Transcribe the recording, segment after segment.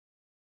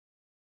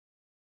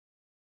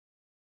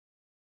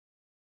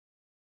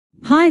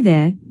Hi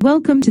there,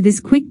 welcome to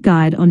this quick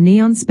guide on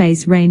Neon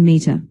Space Rain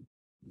Meter.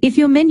 If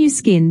your menu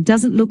skin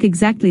doesn't look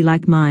exactly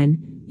like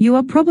mine, you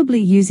are probably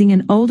using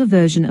an older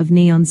version of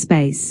Neon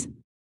Space.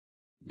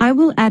 I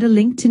will add a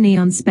link to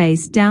Neon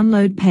Space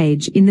download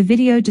page in the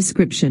video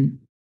description.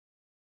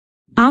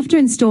 After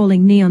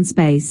installing Neon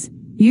Space,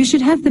 you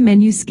should have the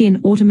menu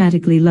skin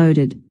automatically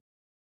loaded.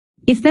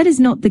 If that is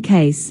not the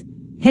case,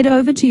 head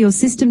over to your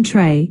system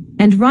tray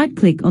and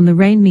right-click on the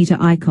rain meter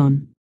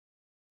icon.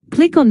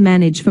 Click on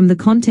Manage from the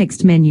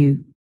context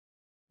menu.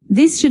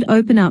 This should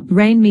open up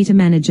Rain Meter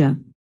Manager.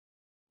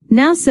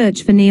 Now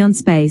search for Neon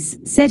Space,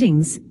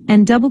 Settings,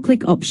 and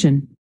double-click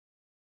Option.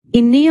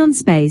 In Neon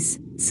Space,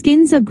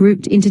 skins are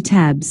grouped into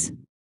tabs.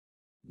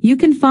 You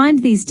can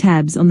find these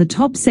tabs on the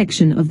top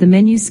section of the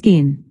menu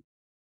skin.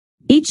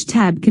 Each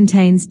tab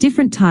contains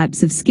different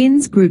types of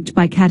skins grouped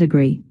by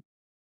category.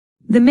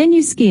 The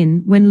menu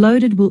skin, when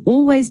loaded, will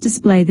always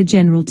display the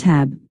General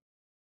tab.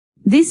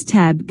 This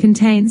tab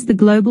contains the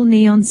global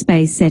Neon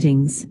Space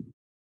settings.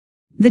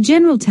 The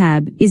General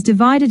tab is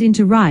divided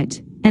into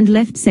right and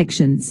left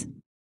sections.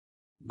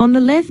 On the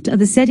left are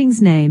the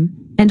settings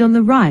name, and on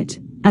the right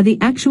are the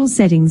actual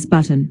settings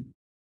button.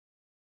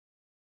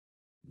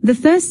 The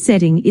first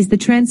setting is the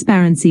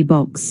transparency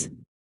box.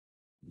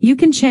 You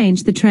can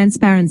change the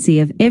transparency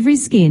of every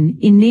skin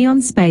in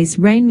Neon Space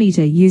Rain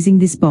Meter using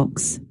this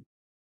box.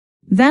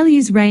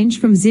 Values range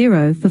from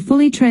 0 for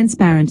fully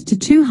transparent to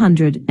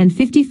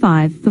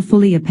 255 for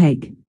fully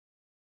opaque.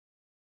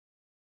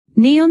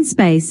 Neon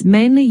Space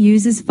mainly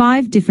uses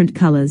 5 different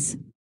colors.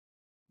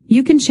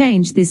 You can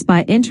change this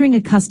by entering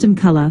a custom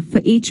color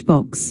for each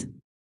box.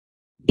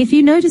 If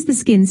you notice the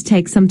skins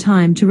take some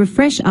time to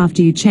refresh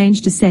after you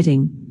changed a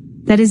setting,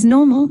 that is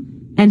normal,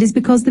 and is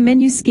because the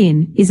menu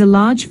skin is a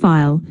large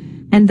file,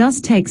 and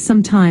thus takes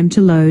some time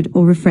to load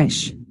or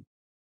refresh.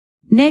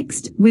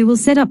 Next, we will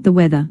set up the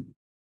weather.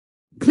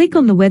 Click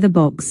on the weather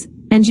box,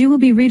 and you will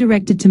be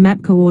redirected to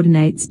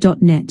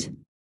mapcoordinates.net.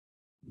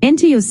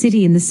 Enter your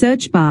city in the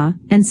search bar,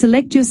 and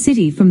select your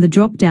city from the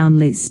drop-down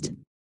list.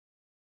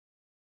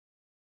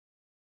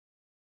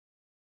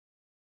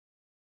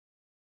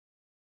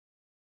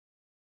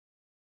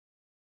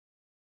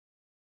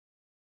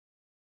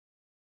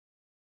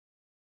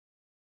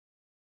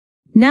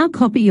 Now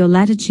copy your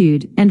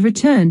latitude and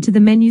return to the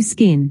menu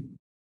skin.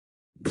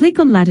 Click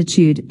on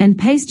latitude and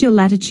paste your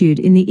latitude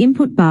in the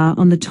input bar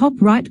on the top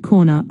right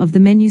corner of the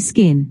menu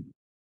skin.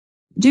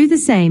 Do the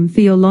same for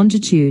your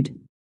longitude.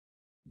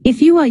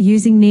 If you are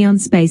using Neon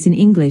Space in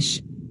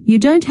English, you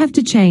don't have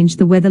to change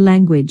the weather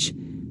language,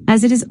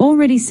 as it is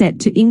already set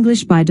to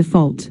English by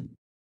default.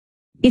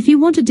 If you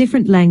want a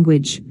different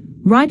language,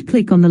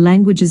 right-click on the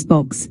Languages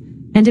box,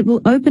 and it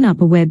will open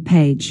up a web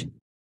page.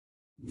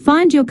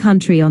 Find your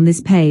country on this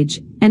page,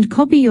 and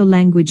copy your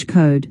language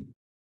code.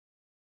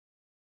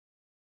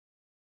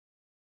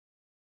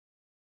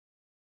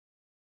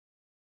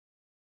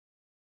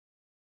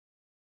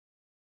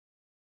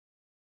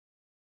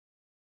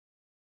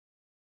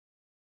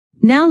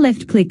 Now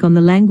left-click on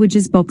the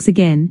Languages box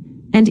again,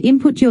 and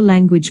input your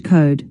language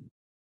code.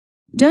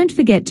 Don't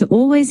forget to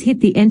always hit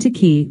the Enter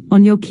key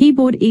on your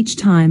keyboard each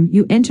time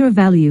you enter a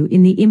value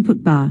in the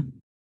input bar.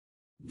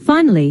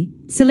 Finally,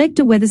 select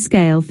a weather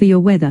scale for your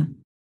weather.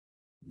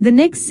 The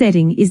next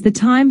setting is the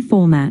time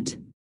format.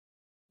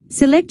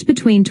 Select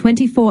between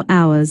 24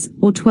 hours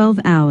or 12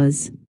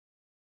 hours.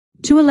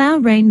 To allow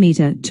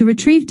Rainmeter to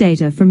retrieve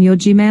data from your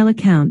Gmail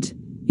account,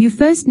 you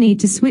first need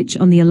to switch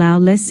on the Allow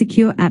Less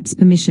Secure Apps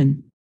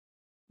permission.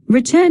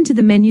 Return to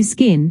the menu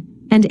skin,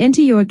 and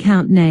enter your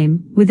account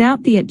name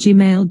without the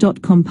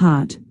 @gmail.com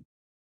part.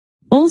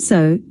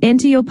 Also,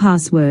 enter your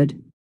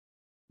password.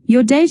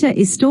 Your data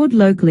is stored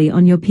locally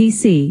on your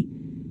PC,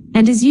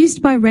 and is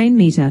used by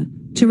Rainmeter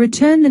to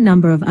return the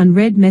number of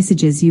unread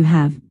messages you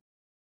have.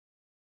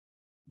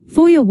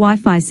 For your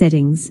Wi-Fi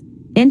settings,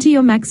 enter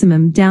your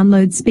maximum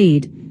download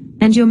speed,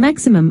 and your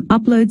maximum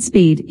upload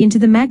speed into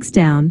the max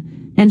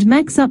down and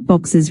max up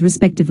boxes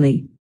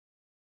respectively.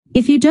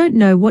 If you don't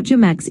know what your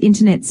max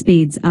internet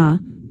speeds are,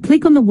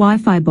 click on the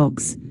Wi-Fi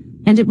box,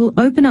 and it will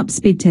open up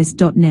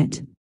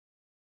speedtest.net.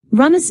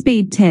 Run a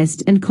speed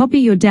test and copy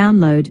your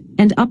download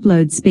and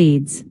upload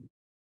speeds.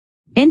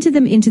 Enter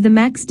them into the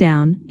max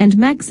down and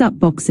max up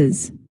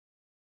boxes.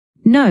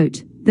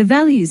 Note, the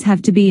values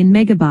have to be in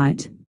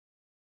megabyte.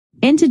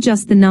 Enter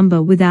just the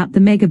number without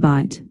the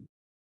megabyte.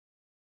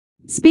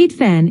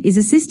 Speedfan is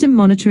a system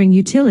monitoring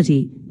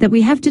utility that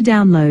we have to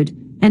download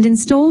and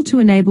install to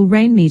enable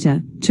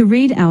Rainmeter to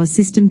read our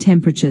system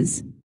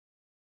temperatures.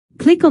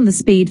 Click on the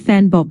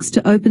Speedfan box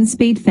to open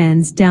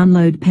Speedfan's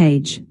download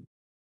page.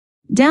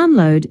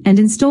 Download and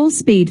install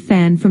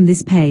Speedfan from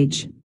this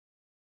page.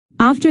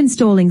 After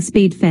installing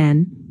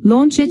Speedfan,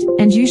 launch it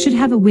and you should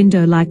have a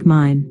window like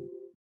mine.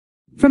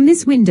 From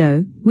this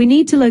window, we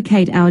need to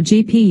locate our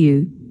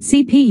GPU,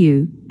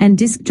 CPU, and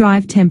disk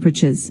drive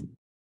temperatures.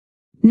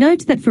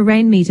 Note that for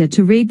Rainmeter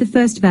to read the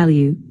first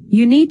value,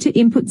 you need to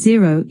input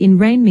 0 in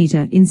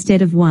Rainmeter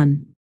instead of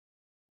 1.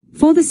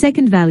 For the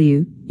second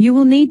value, you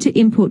will need to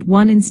input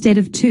 1 instead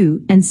of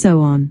 2, and so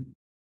on.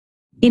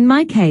 In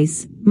my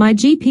case, my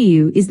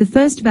GPU is the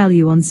first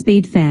value on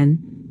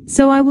Speedfan,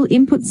 so I will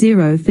input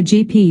 0 for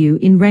GPU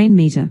in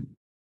rainmeter.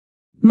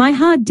 My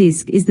hard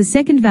disk is the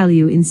second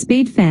value in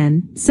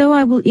Speedfan, so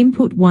I will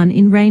input 1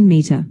 in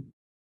rainmeter.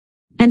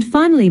 And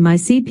finally my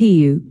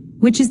CPU,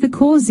 which is the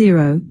core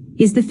 0,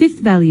 is the fifth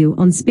value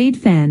on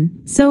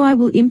Speedfan, so I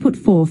will input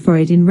 4 for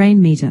it in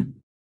rainmeter.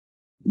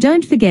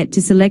 Don't forget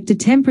to select a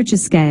temperature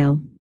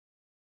scale.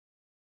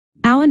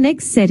 Our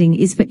next setting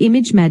is for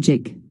image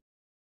magic.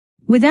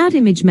 Without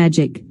image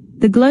magic,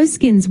 the glow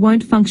skins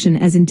won't function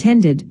as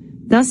intended,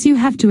 thus you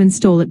have to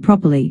install it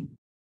properly.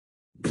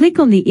 Click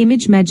on the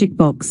image magic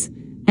box,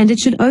 and it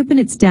should open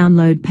its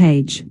download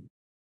page.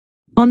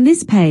 On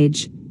this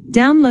page,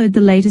 download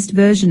the latest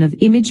version of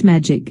image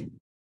magic.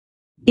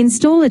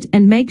 Install it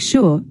and make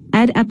sure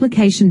Add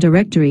Application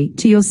Directory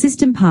to your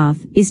system path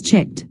is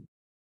checked.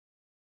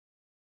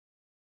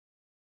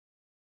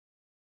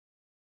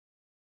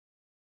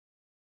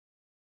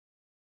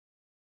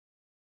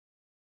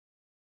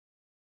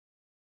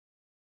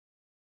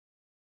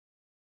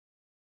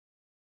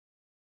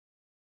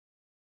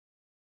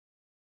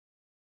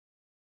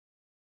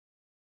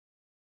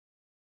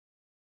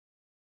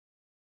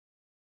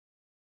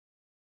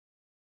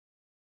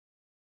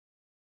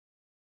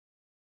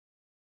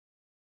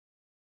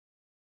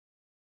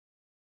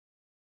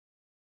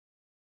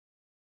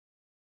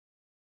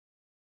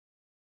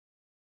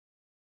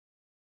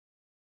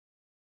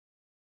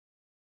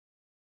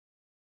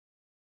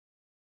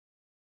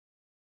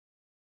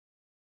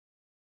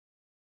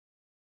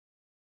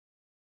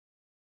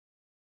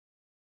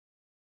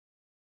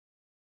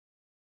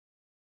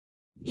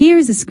 Here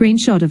is a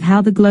screenshot of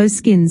how the glow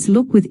skins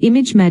look with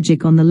image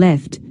magic on the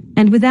left,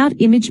 and without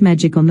image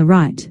magic on the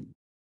right.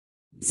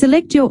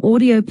 Select your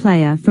audio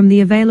player from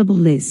the available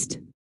list.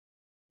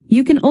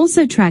 You can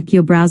also track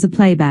your browser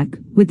playback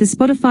with the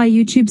Spotify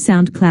YouTube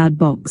SoundCloud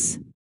box.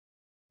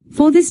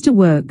 For this to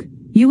work,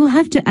 you will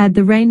have to add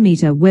the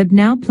rainmeter Web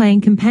Now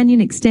Playing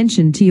Companion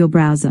extension to your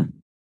browser.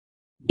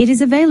 It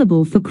is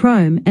available for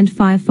Chrome and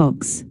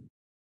Firefox.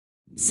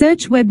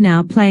 Search Web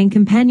Now Playing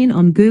Companion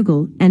on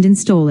Google and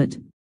install it.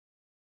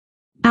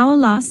 Our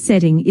last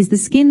setting is the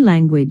skin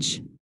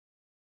language.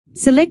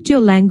 Select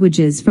your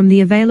languages from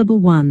the available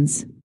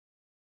ones.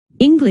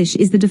 English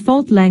is the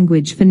default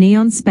language for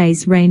Neon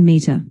Space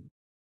Rainmeter.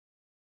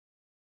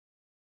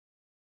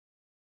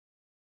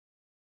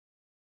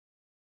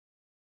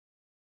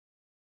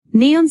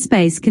 Neon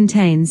Space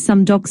contains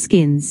some dock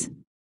skins.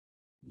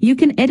 You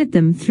can edit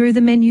them through the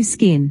menu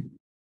skin.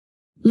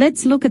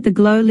 Let's look at the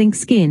glow link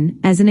skin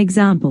as an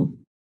example.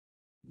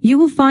 You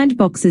will find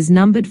boxes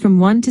numbered from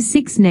 1 to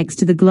 6 next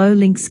to the glow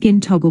link skin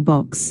toggle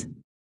box.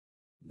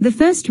 The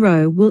first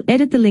row will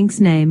edit the link's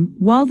name,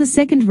 while the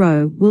second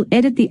row will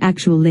edit the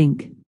actual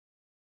link.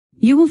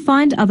 You will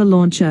find other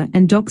launcher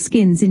and dock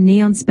skins in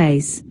Neon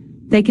Space.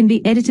 They can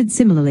be edited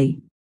similarly.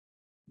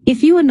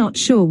 If you are not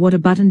sure what a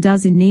button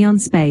does in Neon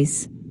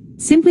Space,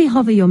 simply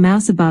hover your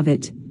mouse above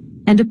it,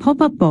 and a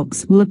pop-up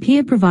box will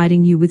appear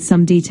providing you with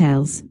some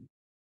details.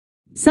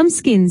 Some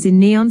skins in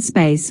Neon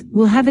Space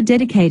will have a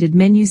dedicated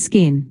menu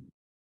skin.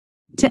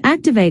 To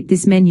activate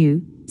this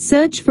menu,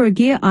 search for a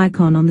gear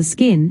icon on the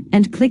skin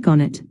and click on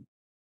it.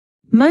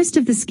 Most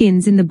of the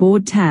skins in the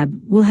board tab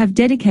will have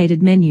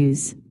dedicated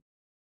menus.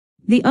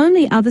 The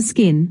only other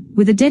skin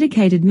with a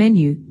dedicated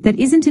menu that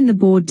isn't in the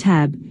board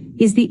tab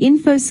is the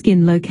info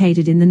skin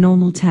located in the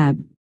normal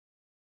tab.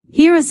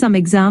 Here are some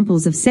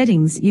examples of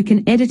settings you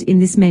can edit in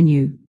this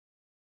menu.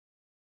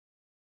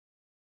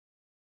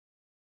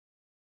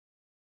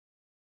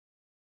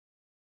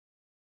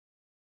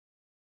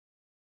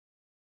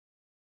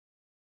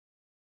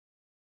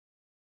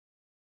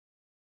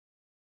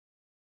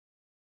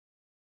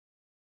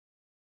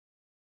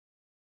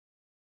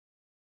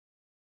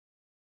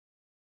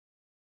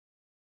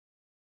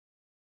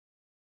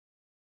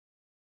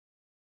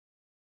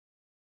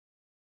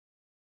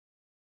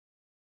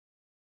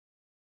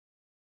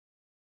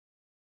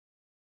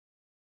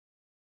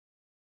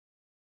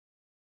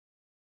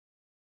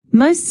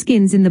 Most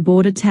skins in the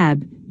border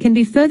tab can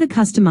be further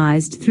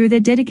customized through their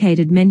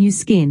dedicated menu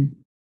skin.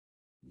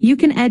 You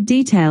can add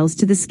details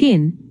to the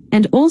skin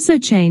and also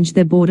change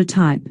their border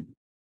type.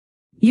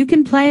 You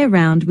can play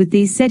around with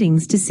these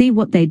settings to see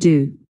what they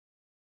do.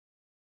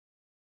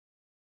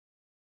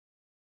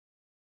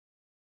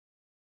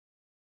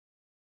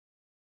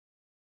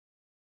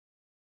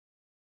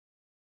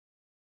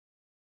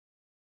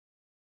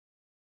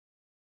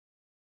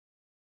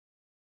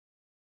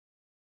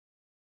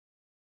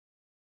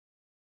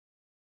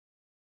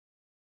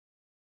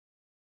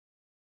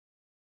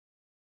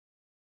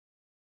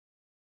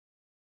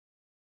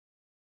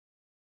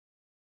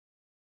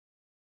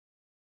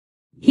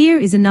 Here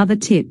is another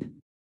tip.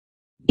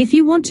 If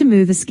you want to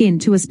move a skin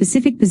to a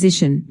specific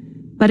position,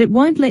 but it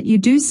won't let you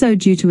do so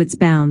due to its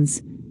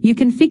bounds, you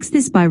can fix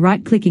this by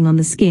right-clicking on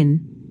the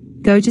skin,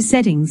 go to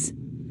Settings,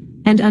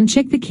 and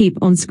uncheck the Keep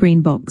on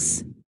Screen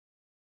box.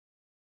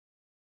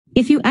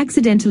 If you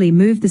accidentally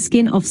move the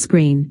skin off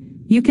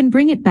screen, you can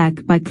bring it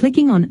back by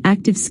clicking on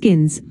Active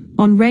Skins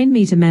on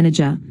Rainmeter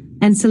Manager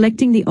and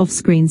selecting the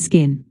off-screen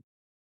skin.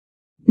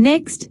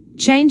 Next,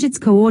 change its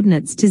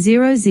coordinates to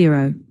 0,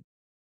 0.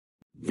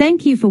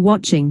 Thank you for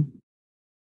watching.